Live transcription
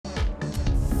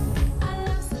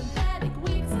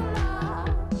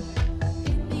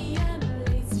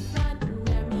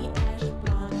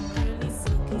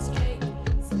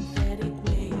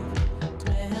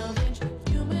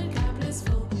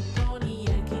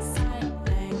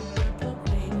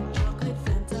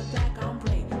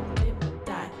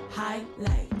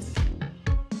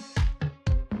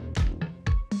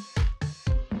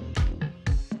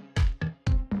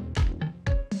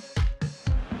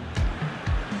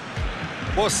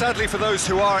Well, sadly for those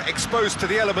who are exposed to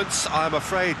the elements, I'm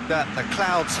afraid that the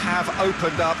clouds have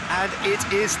opened up and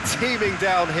it is teeming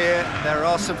down here. There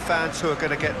are some fans who are going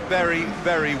to get very,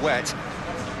 very wet.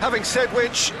 Having said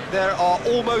which, there are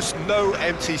almost no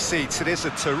empty seats. It is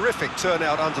a terrific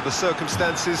turnout under the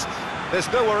circumstances.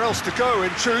 There's nowhere else to go, in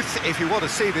truth, if you want to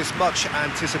see this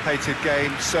much-anticipated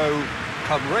game. So,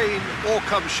 come rain or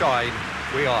come shine,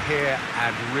 we are here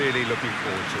and really looking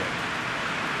forward to it.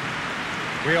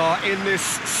 We are in this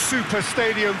super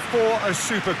stadium for a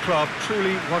super club,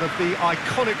 truly one of the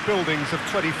iconic buildings of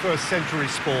 21st century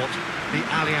sport, the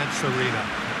Allianz Arena.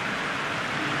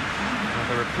 Now,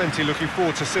 there are plenty looking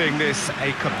forward to seeing this,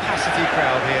 a capacity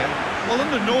crowd here. Well,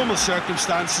 under normal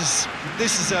circumstances,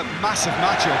 this is a massive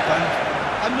matchup, and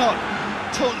I'm not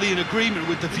totally in agreement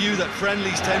with the view that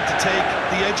friendlies tend to take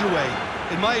the edge away.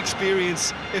 In my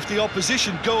experience, if the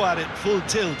opposition go at it full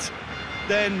tilt,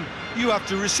 then you have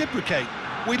to reciprocate.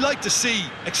 We'd like to see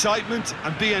excitement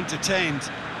and be entertained,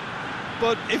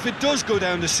 but if it does go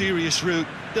down the serious route,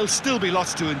 there'll still be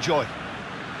lots to enjoy.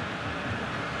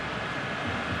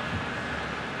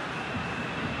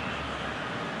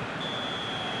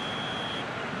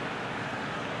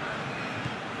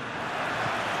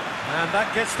 And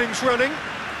that gets things running.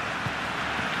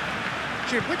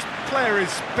 Jim, which player is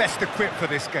best equipped for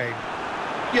this game?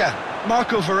 Yeah,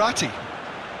 Marco Verratti.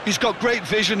 He's got great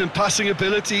vision and passing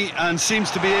ability and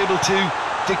seems to be able to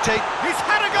dictate... He's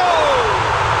had a goal!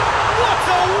 What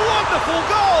a wonderful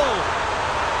goal!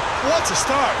 What a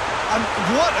start, and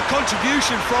what a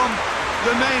contribution from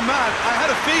the main man. I had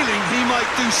a feeling he might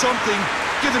do something,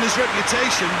 given his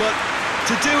reputation, but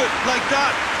to do it like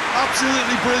that,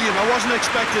 absolutely brilliant. I wasn't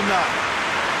expecting that.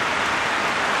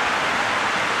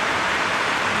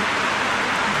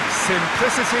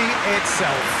 Simplicity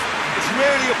itself. It's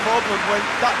rarely a problem when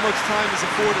that much time is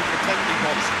afforded for technique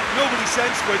box. Nobody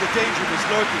sensed where the danger was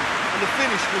lurking, and the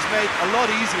finish was made a lot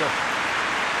easier.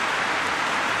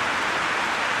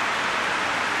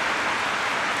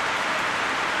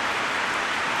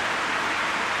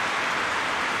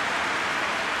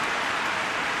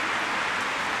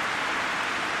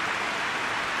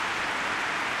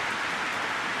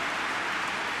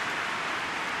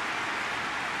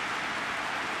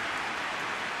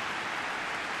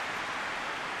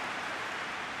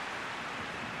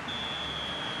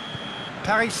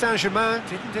 Paris Saint-Germain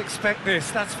didn't expect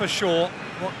this, that's for sure.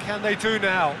 What can they do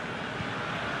now?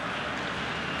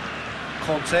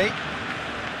 Conte.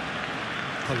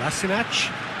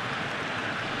 Kolasinac.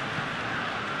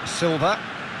 Silva.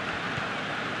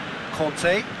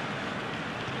 Conte.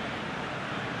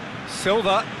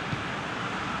 Silva.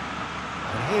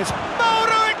 And here's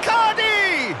Mauro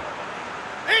Icardi!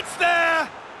 It's there!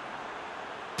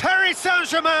 Paris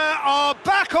Saint-Germain are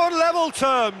back on level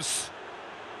terms.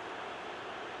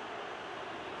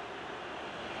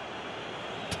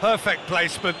 Perfect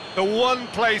placement, the one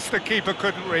place the keeper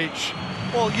couldn't reach.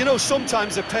 Well, you know,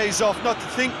 sometimes it pays off not to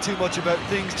think too much about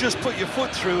things, just put your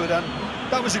foot through it, and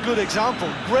that was a good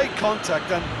example. Great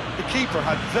contact, and the keeper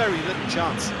had very little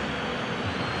chance.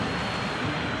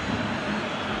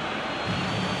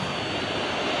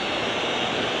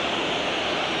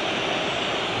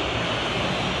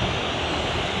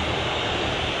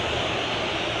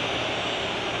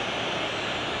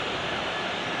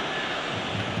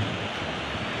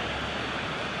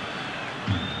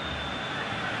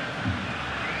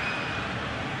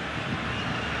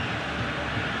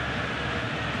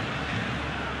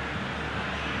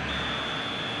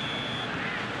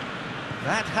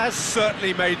 That has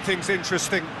certainly made things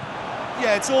interesting.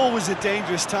 Yeah, it's always a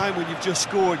dangerous time when you've just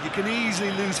scored. You can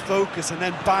easily lose focus and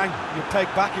then bang, you're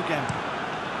pegged back again.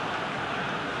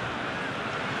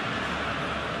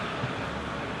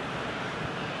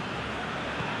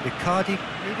 Icardi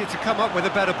needed to come up with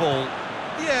a better ball.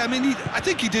 Yeah, I mean, I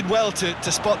think he did well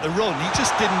to spot the run. He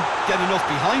just didn't get enough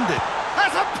behind it.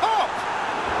 Has a pop!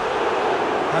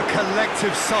 A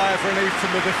collective sigh of relief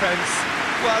from the defence.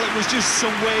 Well, it was just some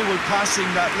wayward passing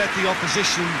that let the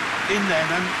opposition in then,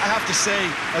 and I have to say,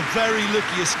 a very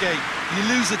lucky escape.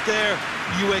 You lose it there,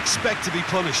 you expect to be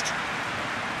punished.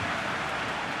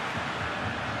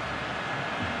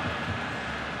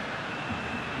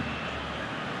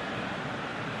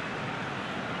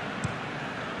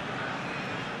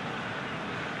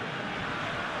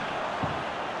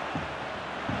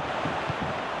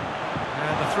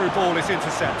 And the through ball is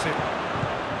intercepted.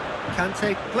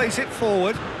 Kante plays it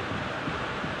forward.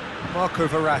 Marco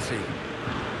Verratti.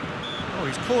 Oh,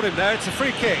 he's caught him there, it's a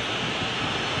free kick.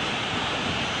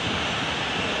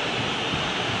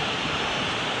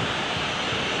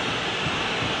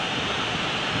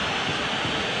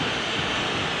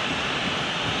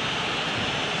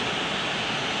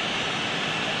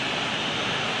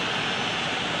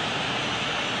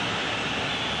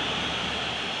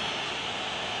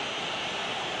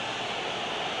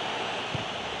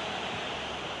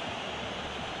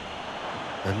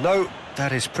 And no,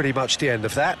 that is pretty much the end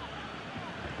of that.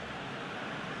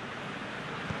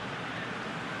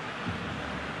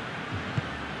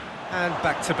 And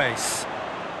back to base.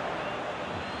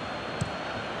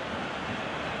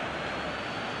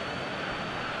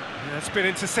 It's been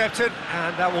intercepted,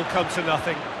 and that will come to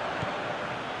nothing.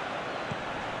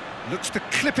 Looks to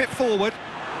clip it forward.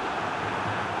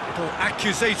 Little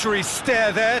accusatory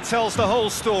stare there tells the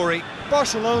whole story.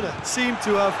 Barcelona seem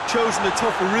to have chosen a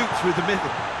tougher route through the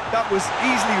middle. That was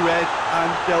easily read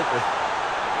and dealt with.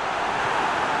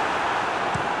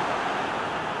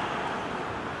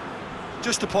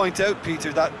 Just to point out,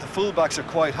 Peter, that the fullbacks are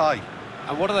quite high.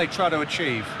 And what are they trying to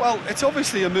achieve? Well, it's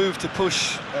obviously a move to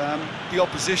push the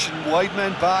opposition wide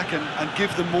men back and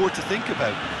give them more to think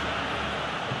about.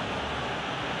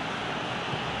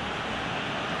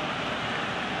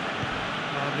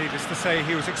 Well, needless to say,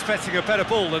 he was expecting a better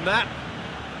ball than that.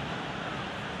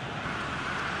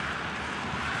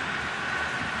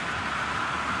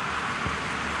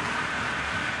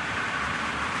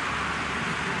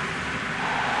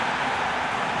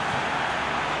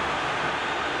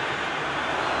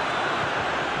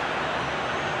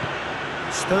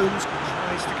 Stones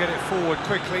tries to get it forward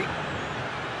quickly.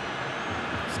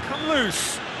 It's come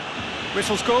loose.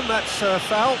 Whistle's gone, that's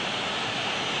foul.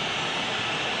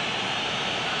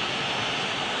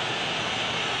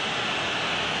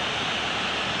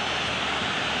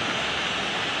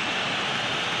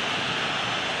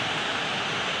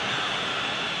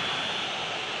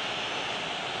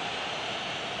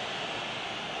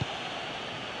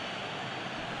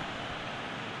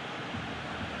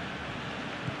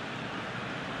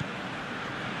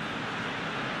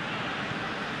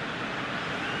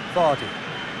 Vardy.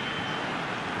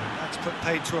 That's put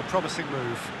paid to a promising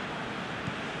move.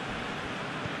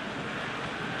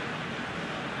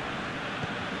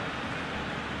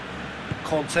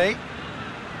 Conte.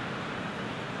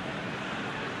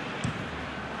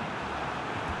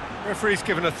 Referee's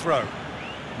given a throw.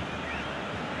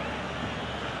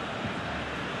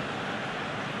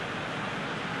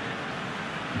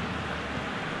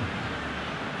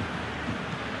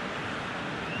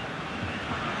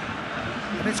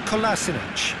 And it's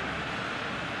Kolasinac.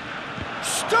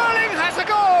 Sterling has a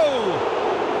goal!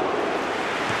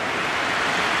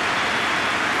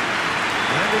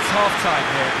 And it's half-time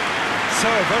here. So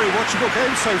a very watchable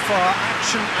game so far.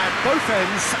 Action at both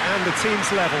ends and the team's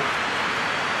level.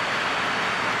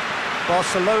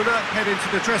 Barcelona head into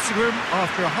the dressing room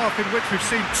after a half in which we've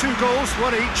seen 2 goals,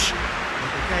 one each. And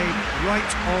the game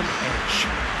right on edge.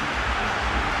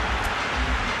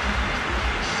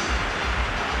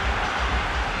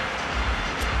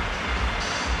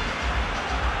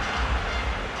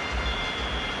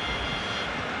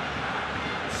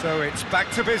 So it's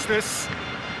back to business.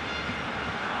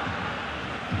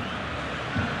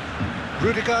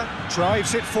 Rudiger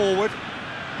drives it forward.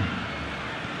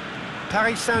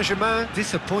 Paris Saint-Germain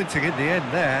disappointing in the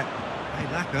end there. They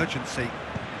lack urgency.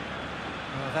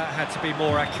 Well, that had to be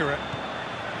more accurate.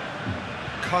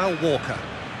 Kyle Walker.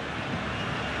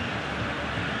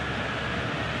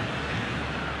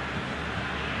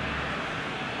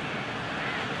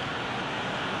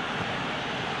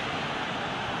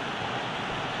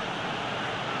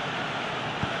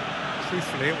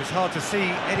 Truthfully, it was hard to see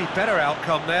any better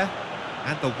outcome there.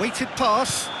 And the weighted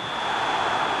pass.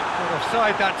 Not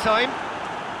offside that time.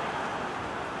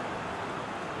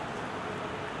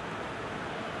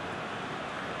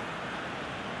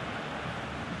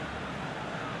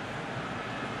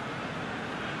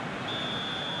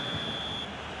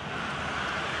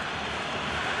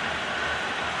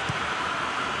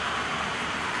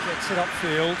 Gets it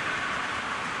upfield.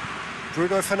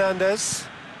 Bruno Fernandes.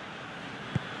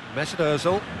 Mesut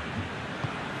Ozil.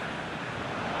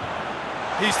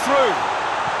 He's through.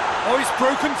 Oh, he's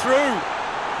broken through.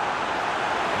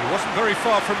 He wasn't very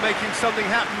far from making something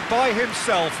happen by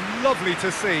himself. Lovely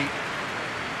to see.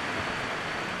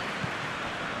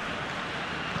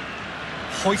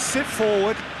 Hoists it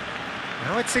forward.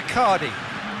 Now it's Icardi.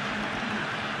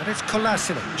 And it's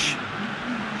Kolasinac.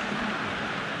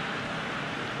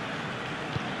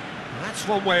 That's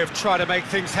one way of trying to make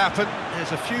things happen.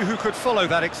 There's a few who could follow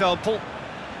that example.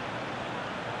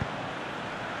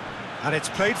 And it's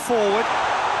played forward.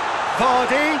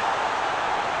 Vardy.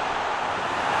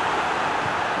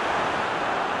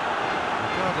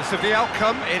 Regardless of the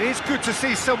outcome, it is good to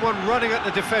see someone running at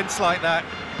the defence like that.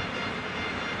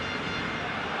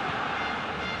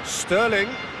 Sterling.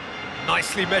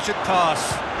 Nicely measured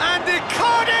pass. And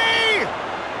Icardi!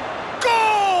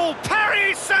 Goal!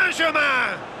 Paris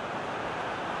Saint-Germain!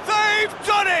 They've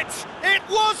done it! It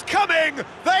was coming!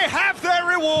 They have their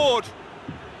reward!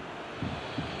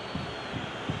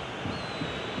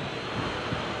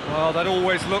 Well, that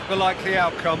always looked the likely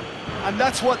outcome. And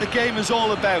that's what the game is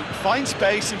all about. Find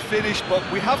space and finish, but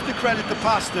we have to credit the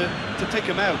pass to pick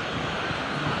him out.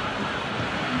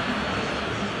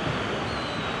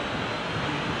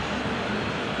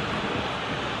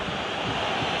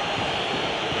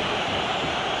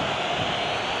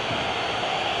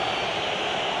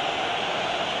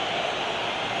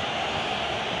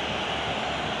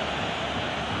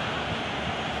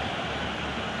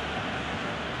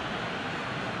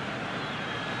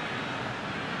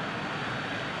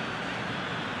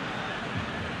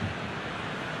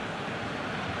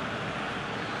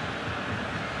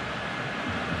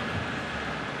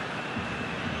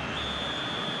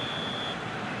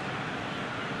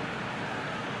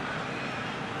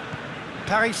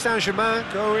 Paris Saint-Germain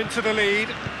go into the lead.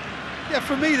 Yeah,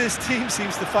 for me, this team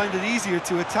seems to find it easier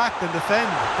to attack than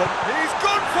defend, but He's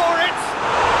gone for it!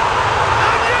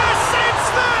 And yes, it's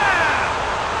there!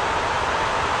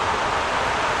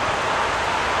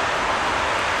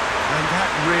 And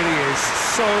that really is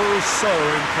so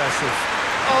impressive.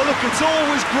 oh look, it's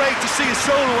always great to see a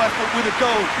solo effort with a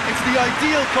goal. It's the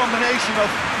ideal combination of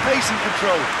pace and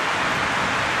control.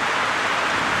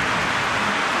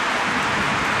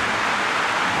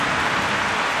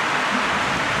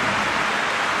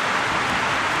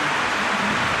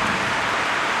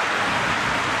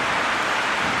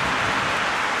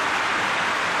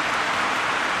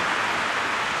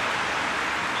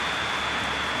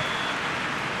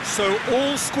 So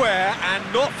all square,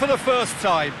 and not for the first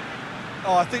time.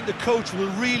 Oh, I think the coach will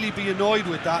really be annoyed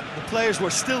with that. The players were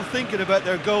still thinking about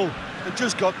their goal and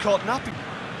just got caught napping.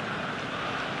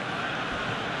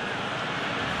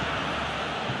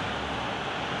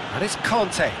 And it's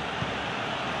Conte.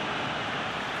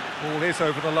 Ball is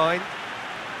over the line.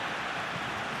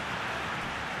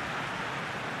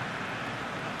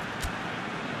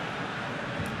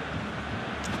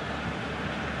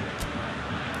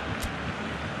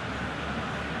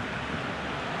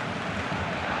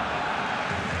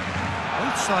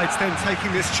 Both sides then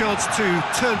taking this chance to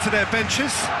turn to their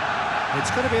benches.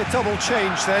 It's going to be a double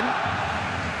change then.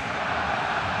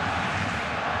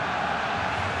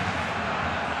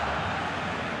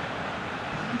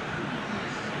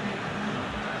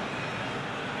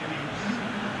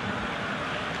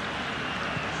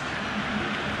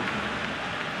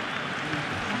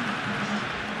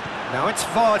 Now it's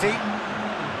Vardy.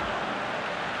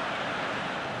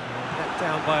 Let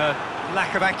down by a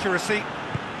lack of accuracy.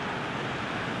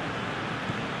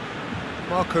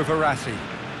 Marco Verratti.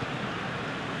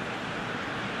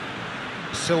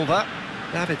 Silva.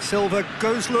 David Silva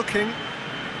goes looking.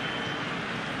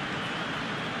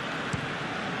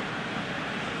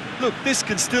 Look, this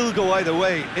can still go either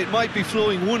way. It might be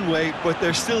flowing one way, but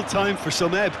there's still time for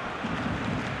some ebb.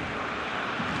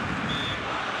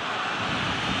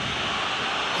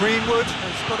 Greenwood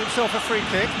has got himself a free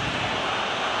kick.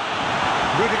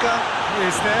 Rudiger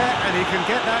is there and he can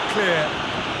get that clear.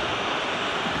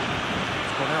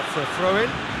 He's gone out for a throw-in.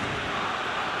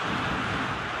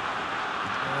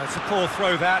 It's a poor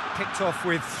throw that, picked off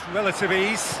with relative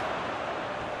ease.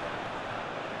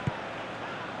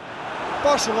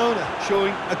 Barcelona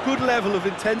showing a good level of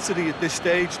intensity at this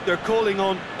stage. They're calling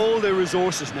on all their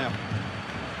resources now.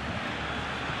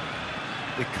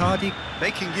 Icardi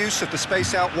making use of the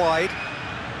space out wide.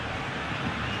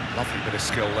 Lovely bit of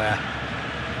skill there.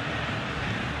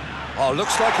 Oh,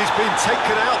 looks like he's been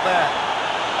taken out there.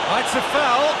 It's a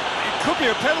foul. It could be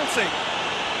a penalty.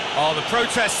 Oh, the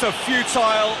protests are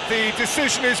futile. The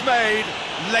decision is made.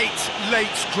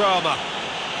 Late drama.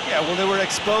 Yeah, well, they were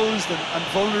exposed and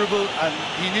vulnerable, and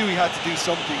he knew he had to do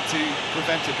something to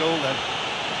prevent a goal then.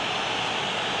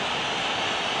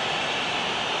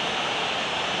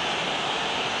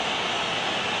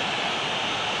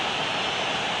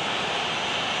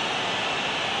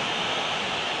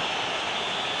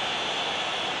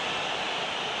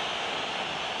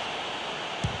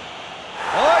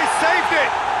 Oh, he saved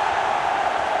it!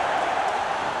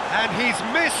 And he's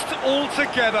missed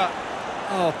altogether.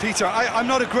 Oh, Peter, I'm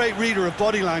not a great reader of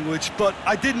body language, but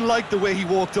I didn't like the way he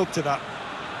walked up to that.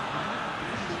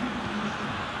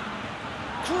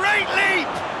 Great leap!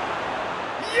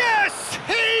 Yes,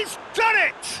 he's done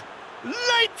it!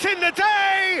 Late in the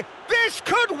day, this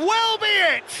could well be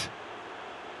it!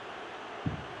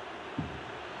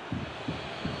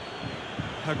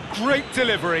 A great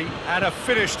delivery and a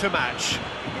finish to match.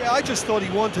 Yeah, I just thought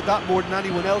he wanted that more than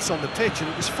anyone else on the pitch, and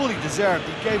it was fully deserved.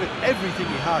 He gave it everything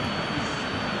he had.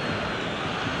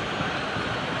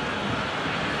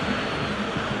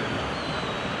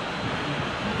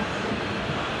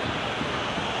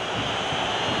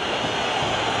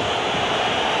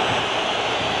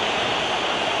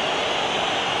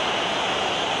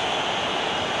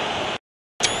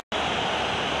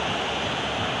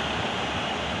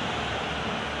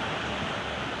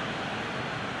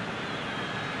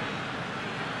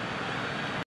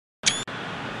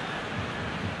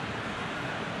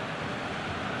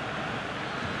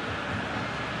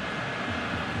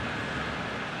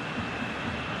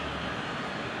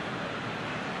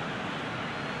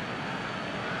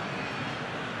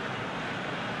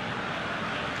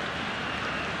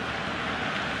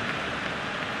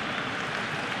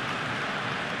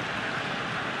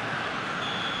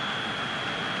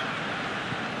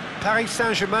 Paris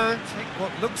Saint-Germain take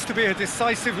what looks to be a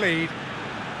decisive lead.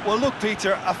 Well, look,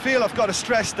 Peter, I feel I've got to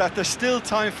stress that there's still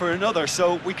time for another,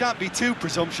 so we can't be too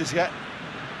presumptuous yet.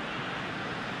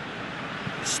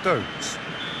 Stones.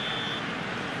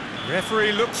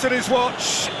 Referee looks at his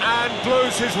watch and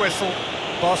blows his whistle.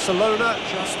 Barcelona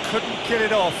just couldn't kill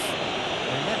it off.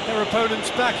 They let their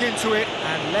opponents back into it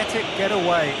and let it get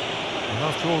away. And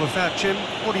after all of that, Jim,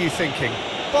 what are you thinking?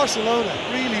 Barcelona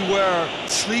really were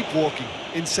sleepwalking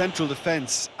in central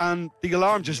defence, and the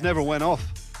alarm just never went off.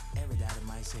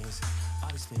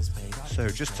 So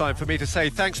just time for me to say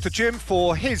thanks to Jim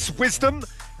for his wisdom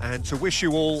and to wish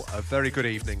you all a very good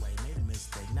evening.